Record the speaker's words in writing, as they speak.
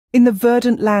In the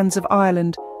verdant lands of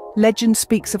Ireland, legend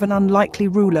speaks of an unlikely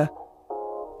ruler.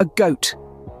 A goat.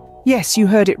 Yes, you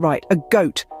heard it right, a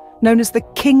goat. Known as the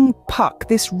King Puck,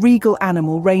 this regal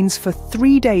animal reigns for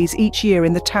 3 days each year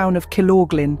in the town of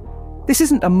Killorglin. This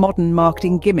isn't a modern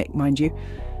marketing gimmick, mind you.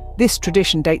 This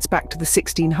tradition dates back to the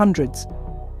 1600s.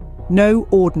 No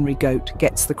ordinary goat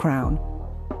gets the crown.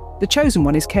 The chosen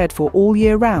one is cared for all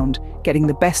year round, getting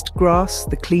the best grass,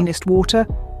 the cleanest water,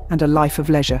 and a life of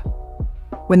leisure.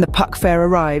 When the Puck Fair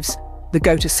arrives, the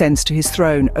goat ascends to his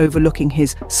throne, overlooking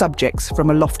his subjects from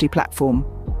a lofty platform.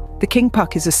 The King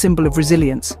Puck is a symbol of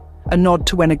resilience, a nod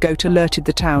to when a goat alerted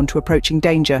the town to approaching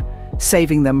danger,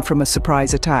 saving them from a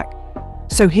surprise attack.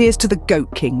 So here's to the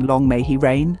Goat King, long may he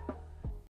reign.